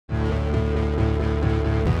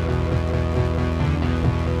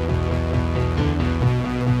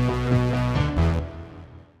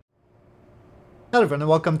Hello everyone and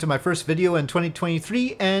welcome to my first video in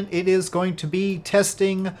 2023, and it is going to be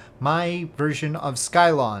testing my version of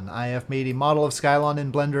Skylon. I have made a model of Skylon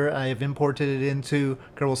in Blender. I have imported it into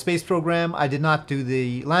Kerbal Space Program. I did not do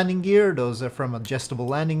the landing gear, those are from adjustable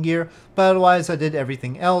landing gear, but otherwise I did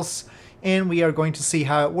everything else, and we are going to see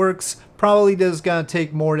how it works. Probably this is going to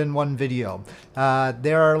take more than one video.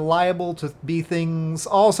 There are liable to be things,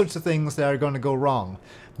 all sorts of things that are going to go wrong,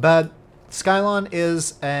 but Skylon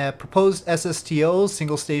is a proposed SSTO,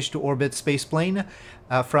 single stage to orbit spaceplane,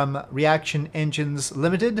 from Reaction Engines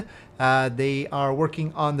Limited. They are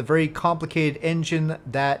working on the very complicated engine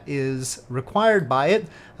that is required by it.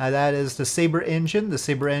 That is the Sabre engine. The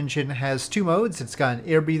Sabre engine has two modes. It's got an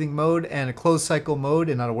air breathing mode and a closed cycle mode,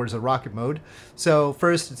 in other words a rocket mode. So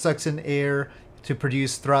first it sucks in air to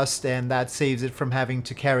produce thrust, and that saves it from having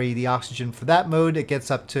to carry the oxygen for that mode. It gets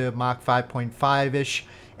up to Mach 5.5-ish.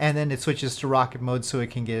 And then it switches to rocket mode so it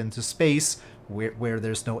can get into space where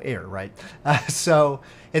there's no air, right? So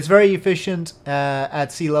it's very efficient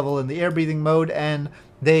at sea level in the air breathing mode, and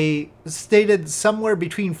they stated somewhere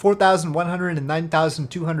between 4,100 and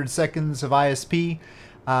 9,200 seconds of ISP.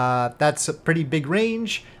 That's a pretty big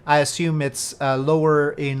range. I assume it's lower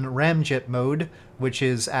in ramjet mode, which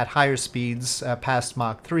is at higher speeds past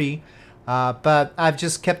Mach 3. But I've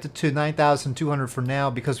just kept it to 9,200 for now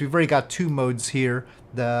because we've already got two modes here,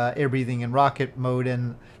 the air breathing and rocket mode,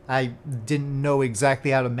 and I didn't know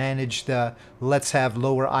exactly how to manage the let's have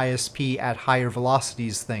lower ISP at higher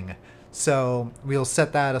velocities thing. So we'll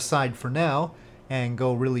set that aside for now and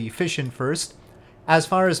go really efficient first. As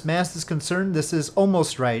far as mass is concerned, this is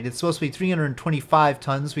almost right. It's supposed to be 325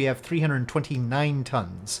 tons. We have 329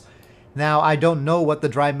 tons. Now, I don't know what the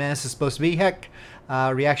dry mass is supposed to be. Heck,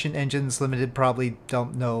 Reaction Engines Limited probably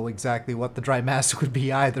don't know exactly what the dry mass would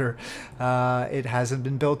be either. It hasn't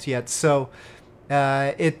been built yet. So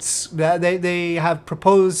they have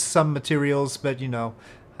proposed some materials, but you know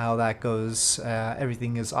how that goes.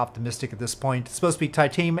 Everything is optimistic at this point. It's supposed to be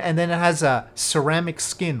titanium, and then it has a ceramic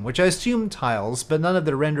skin, which I assume tiles, but none of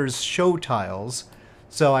the renders show tiles.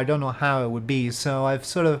 So I don't know how it would be. So I've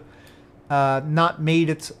sort of not made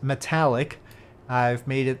it metallic. I've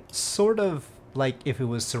made it sort of like if it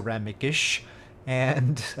was ceramic-ish,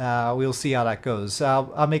 and we'll see how that goes.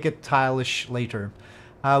 I'll make it tile-ish later.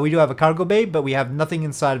 We do have a cargo bay, but we have nothing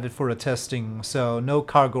inside of it for the testing, so no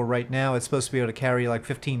cargo right now. It's supposed to be able to carry like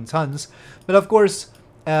 15 tons. But of course,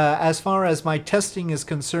 as far as my testing is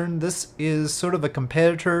concerned, this is sort of a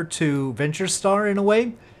competitor to Venture Star in a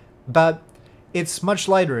way, but it's much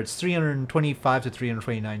lighter. It's 325 to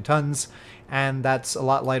 329 tons, and that's a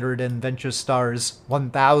lot lighter than Venture Star's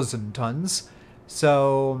 1,000 tons.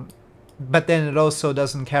 So, but then it also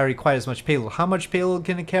doesn't carry quite as much payload. How much payload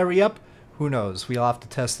can it carry up? Who knows? We'll have to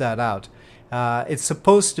test that out. It's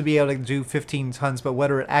supposed to be able to do 15 tons, but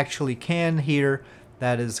whether it actually can here,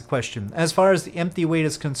 that is a question. As far as the empty weight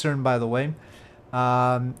is concerned, by the way,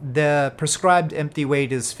 the prescribed empty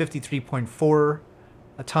weight is 53.4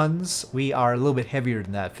 tons. We are a little bit heavier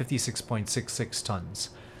than that, 56.66 tons.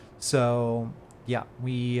 So, yeah,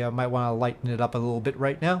 we might want to lighten it up a little bit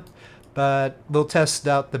right now. But we'll test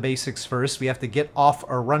out the basics first. We have to get off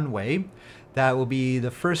a runway. That will be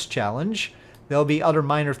the first challenge. There'll be other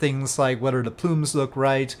minor things like whether the plumes look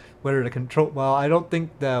right, whether the control... Well, I don't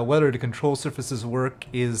think whether the control surfaces work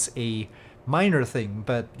is a minor thing,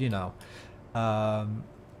 but, you know.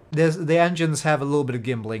 The engines have a little bit of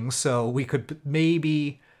gimbling, so we could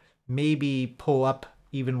maybe pull up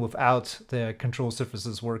even without the control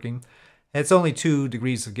surfaces working. It's only 2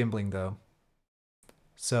 degrees of gimbling, though.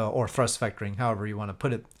 So, or thrust vectoring, however you want to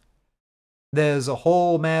put it. There's a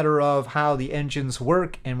whole matter of how the engines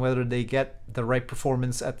work and whether they get the right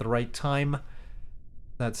performance at the right time.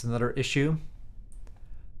 That's another issue.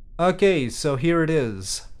 Okay, so here it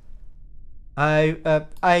is. I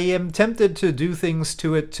am tempted to do things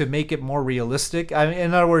to it to make it more realistic.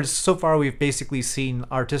 In other words, so far we've basically seen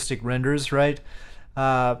artistic renders, right?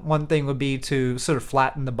 One thing would be to sort of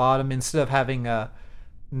flatten the bottom instead of having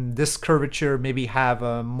this curvature, maybe have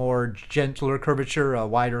a more gentler curvature, a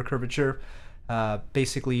wider curvature.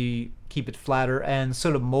 Basically keep it flatter and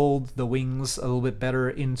sort of mold the wings a little bit better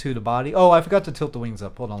into the body. Oh, I forgot to tilt the wings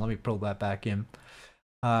up. Hold on, let me pull that back in.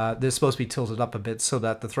 They're supposed to be tilted up a bit so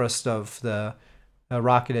that the thrust of the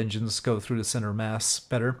rocket engines go through the center of mass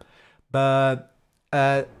better. But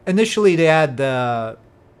initially they had the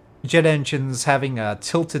jet engines having a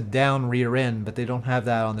tilted down rear end, but they don't have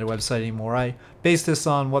that on their website anymore. I based this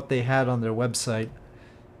on what they had on their website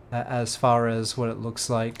as far as what it looks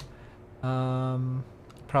like.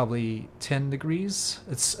 Probably 10 degrees.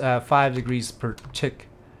 It's 5 degrees per tick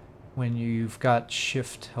when you've got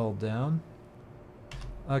shift held down.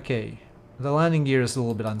 Okay, the landing gear is a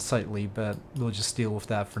little bit unsightly, but we'll just deal with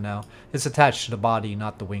that for now. It's attached to the body,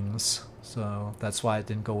 not the wings, so that's why I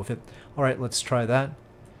didn't go with it. Alright, let's try that.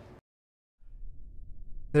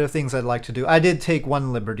 There are things I'd like to do. I did take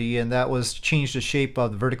one liberty, and that was to change the shape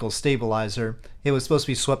of the vertical stabilizer. It was supposed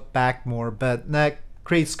to be swept back more, but that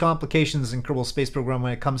creates complications in Kerbal Space Program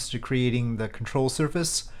when it comes to creating the control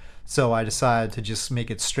surface. So I decided to just make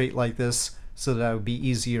it straight like this, so that it would be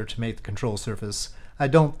easier to make the control surface. I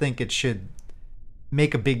don't think it should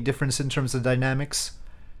make a big difference in terms of dynamics.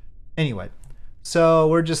 Anyway, so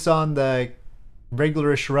we're just on the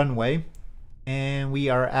regularish runway, and we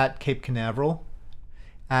are at Cape Canaveral.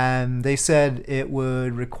 And they said it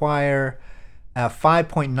would require a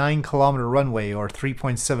 5.9 kilometer runway, or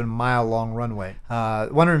 3.7 mile long runway.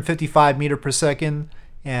 155 meter per second,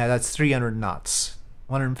 yeah, that's 300 knots.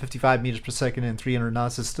 155 meters per second and 300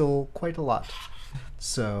 knots is still quite a lot.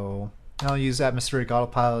 So I'll use atmospheric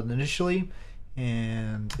autopilot initially,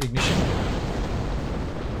 and ignition.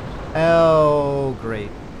 Oh,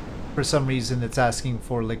 great. For some reason it's asking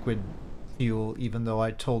for liquid fuel, even though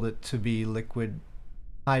I told it to be liquid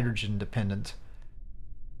hydrogen dependent.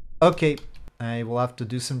 Okay, I will have to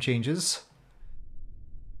do some changes.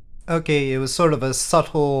 Okay, it was sort of a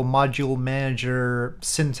subtle module manager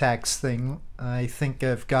syntax thing. I think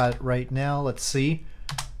I've got it right now. Let's see.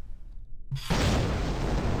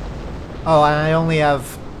 Oh, I only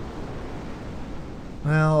have...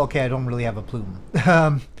 Well, okay, I don't really have a plume.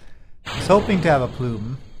 I was hoping to have a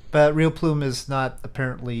plume, but real plume is not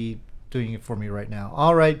apparently doing it for me right now.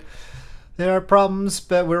 Alright. There are problems,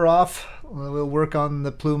 but we're off. We'll work on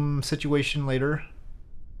the plume situation later.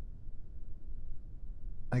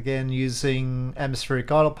 Again, using atmospheric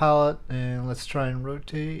autopilot, and let's try and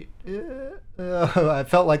rotate. I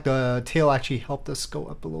felt like the tail actually helped us go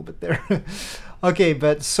up a little bit there. Okay,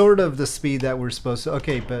 but sort of the speed that we're supposed to.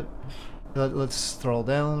 Okay, but let's throttle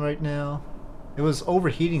down right now. It was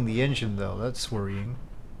overheating the engine though, that's worrying.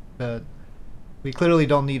 But we clearly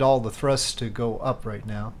don't need all the thrust to go up right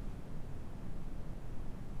now.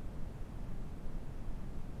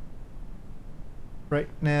 Right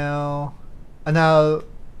now, and now,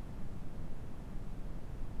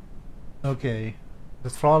 okay, the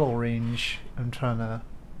throttle range I'm trying to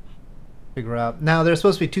figure out. Now there's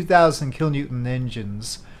supposed to be 2,000 kilonewton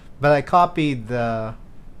engines, but I copied the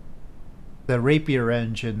Rapier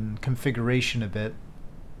engine configuration a bit.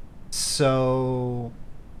 So,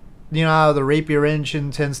 you know how the Rapier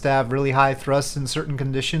engine tends to have really high thrust in certain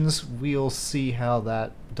conditions? We'll see how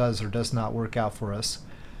that does or does not work out for us.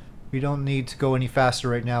 We don't need to go any faster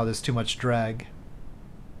right now, there's too much drag.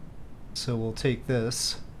 So we'll take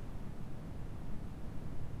this.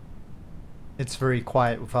 It's very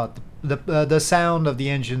quiet without the sound of the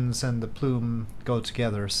engines and the plume go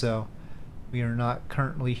together, so we are not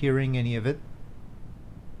currently hearing any of it.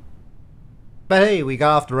 But hey, we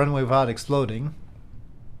got off the runway without exploding.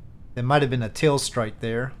 There might have been a tail strike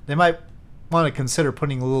there. They might want to consider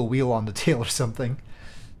putting a little wheel on the tail or something,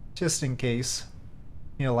 just in case.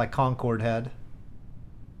 You know, like Concorde had.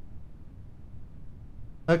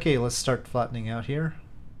 Okay, let's start flattening out here.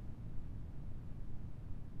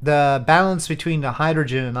 The balance between the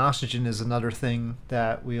hydrogen and oxygen is another thing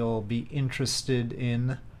that we'll be interested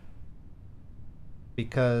in,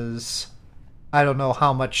 because I don't know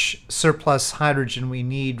how much surplus hydrogen we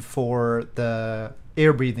need for the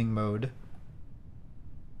air breathing mode.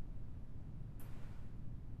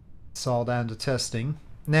 It's all down to testing.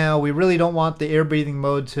 Now, we really don't want the air breathing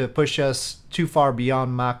mode to push us too far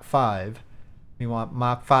beyond Mach 5. We want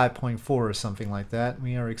Mach 5.4 or something like that.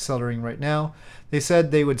 We are accelerating right now. They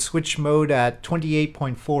said they would switch mode at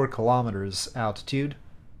 28.4 kilometers altitude.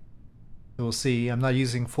 So we'll see. I'm not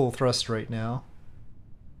using full thrust right now.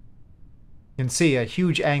 You can see a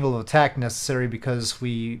huge angle of attack necessary because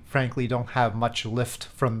we frankly don't have much lift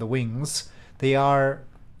from the wings. They are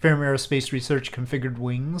Ferrum Aerospace Research configured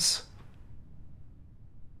wings.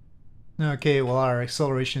 Okay, well, our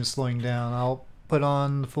acceleration is slowing down. I'll put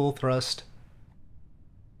on full thrust.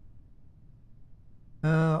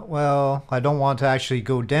 Well, I don't want to actually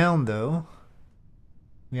go down, though.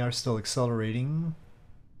 We are still accelerating.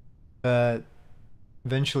 But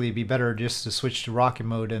eventually it'd be better just to switch to rocket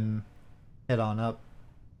mode and head on up.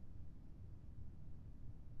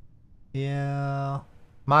 Yeah.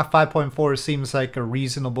 Mach 5.4 seems like a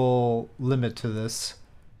reasonable limit to this.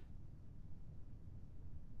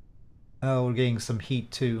 Oh, we're getting some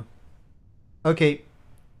heat too. Okay,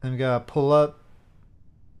 I'm gonna pull up.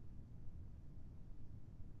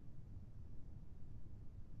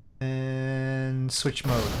 And switch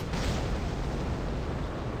mode.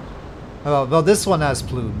 Oh, well, this one has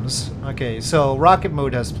plumes. Okay, so rocket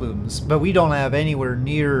mode has plumes, but we don't have anywhere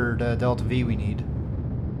near the delta V we need.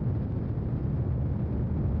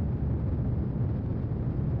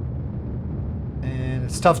 And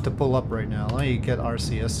it's tough to pull up right now. Let me get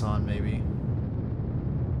RCS on, maybe.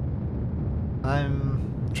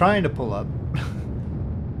 I'm trying to pull up.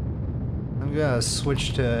 I'm gonna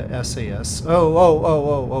switch to SAS.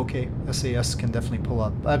 Oh, okay. SAS can definitely pull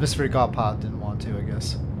up. Atmospheric pod didn't want to, I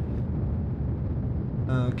guess.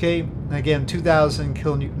 Okay, again, 2,000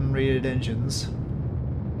 kilonewton rated engines.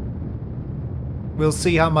 We'll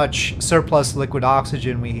see how much surplus liquid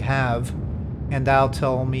oxygen we have, and that'll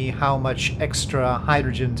tell me how much extra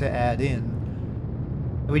hydrogen to add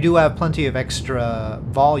in. We do have plenty of extra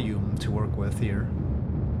volume to work with here.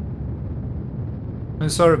 I'm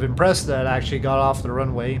sort of impressed that it actually got off the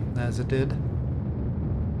runway as it did.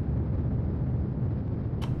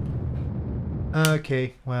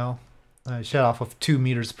 Okay, well, I shut off with 2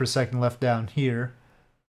 meters per second left down here.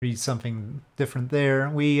 Read something different there.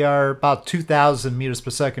 We are about 2,000 meters per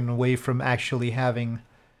second away from actually having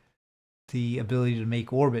the ability to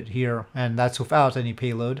make orbit here, and that's without any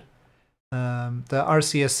payload. The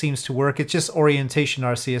RCS seems to work. It's just orientation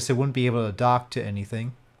RCS. It wouldn't be able to dock to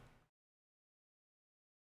anything.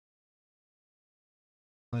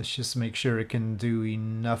 Let's just make sure it can do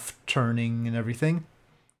enough turning and everything.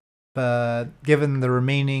 But given the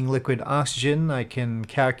remaining liquid oxygen, I can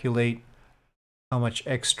calculate how much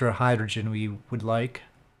extra hydrogen we would like.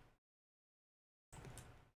 I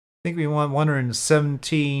think we want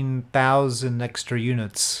 117,000 extra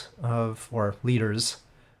units of, or liters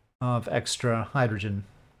of extra hydrogen.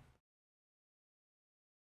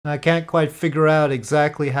 I can't quite figure out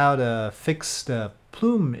exactly how to fix the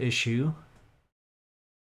plume issue.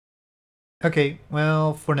 Okay,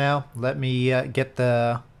 well, for now, let me get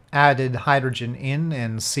the added hydrogen in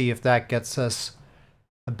and see if that gets us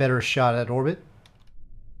a better shot at orbit.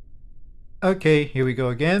 Okay, here we go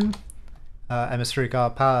again. Atmospheric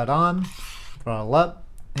autopilot on, throttle up,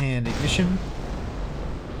 and ignition.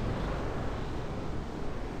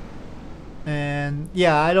 And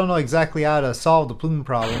yeah, I don't know exactly how to solve the plume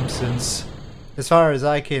problem, since as far as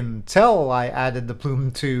I can tell, I added the plume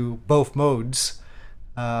to both modes.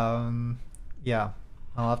 Yeah,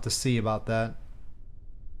 I'll have to see about that.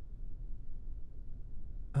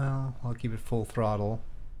 Well, I'll keep it full throttle.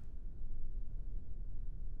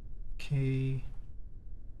 Okay.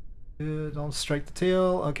 Good, don't strike the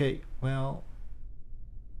tail. Okay, well,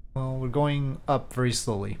 we're going up very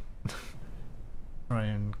slowly. Try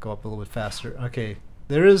and go up a little bit faster. Okay,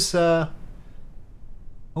 there is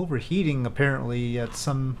overheating apparently at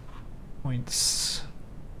some points.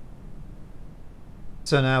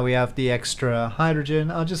 So now we have the extra hydrogen.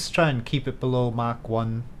 I'll just try and keep it below Mach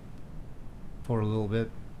 1 for a little bit.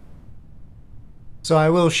 So I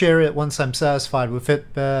will share it once I'm satisfied with it,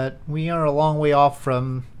 but we are a long way off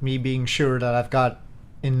from me being sure that I've got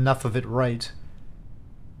enough of it right.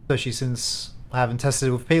 Especially since I haven't tested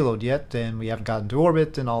it with payload yet, and we haven't gotten to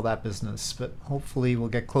orbit and all that business. But hopefully we'll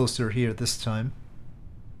get closer here this time.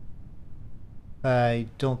 I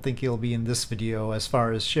don't think it'll be in this video as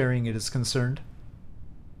far as sharing it is concerned.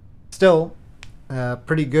 Still,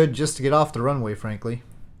 pretty good just to get off the runway, frankly.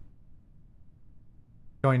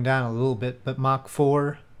 Going down a little bit, but Mach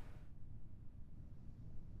 4.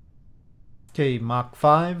 Okay, Mach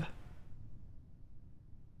 5.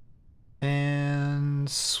 And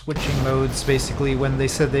switching modes basically when they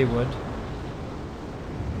said they would.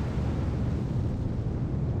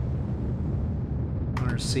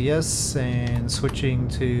 RCS and switching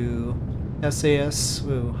to SAS.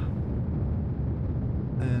 Ooh.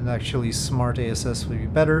 And actually smart ASS would be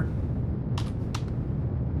better.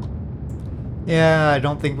 Yeah, I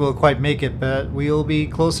don't think we'll quite make it, but we'll be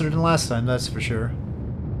closer than last time, that's for sure.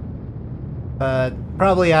 But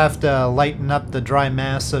probably have to lighten up the dry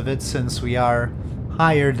mass of it, since we are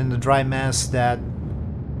higher than the dry mass that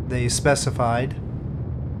they specified.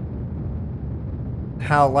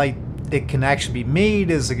 How light it can actually be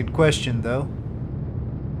made is a good question, though.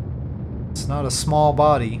 It's not a small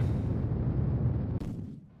body.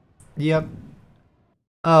 Yep.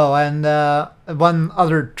 Oh, and one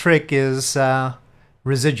other trick is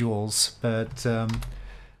residuals, but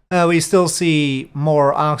we still see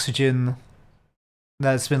more oxygen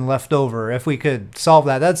that's been left over. If we could solve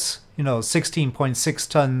that, that's, you know, 16.6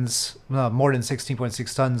 tons, more than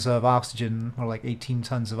 16.6 tons of oxygen, or like 18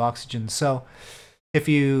 tons of oxygen. So if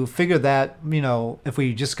you figure that, you know, if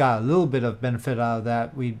we just got a little bit of benefit out of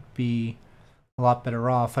that, we'd be a lot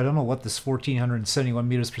better off. I don't know what this 1,471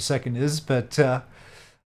 meters per second is, but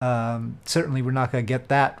certainly we're not going to get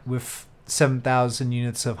that with 7,000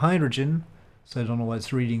 units of hydrogen, so I don't know what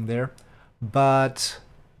it's reading there. But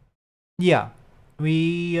yeah,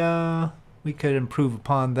 we could improve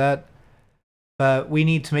upon that. But we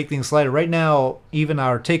need to make things lighter. Right now, even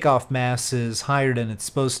our takeoff mass is higher than it's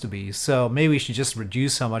supposed to be. So maybe we should just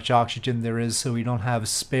reduce how much oxygen there is so we don't have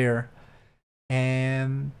spare.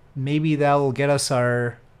 And maybe that will get us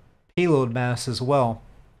our payload mass as well.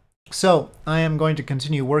 So I am going to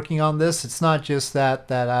continue working on this. It's not just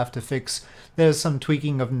that I have to fix. There's some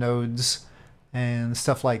tweaking of nodes and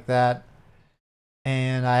stuff like that.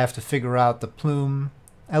 And I have to figure out the plume.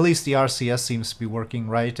 At least the RCS seems to be working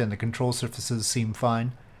right, and the control surfaces seem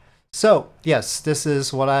fine. So, yes, this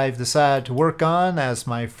is what I've decided to work on as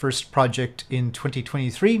my first project in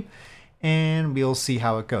 2023, and we'll see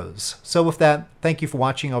how it goes. So with that, thank you for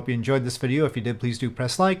watching. I hope you enjoyed this video. If you did, please do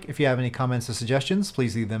press like. If you have any comments or suggestions,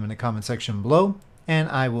 please leave them in the comment section below, and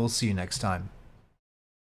I will see you next time.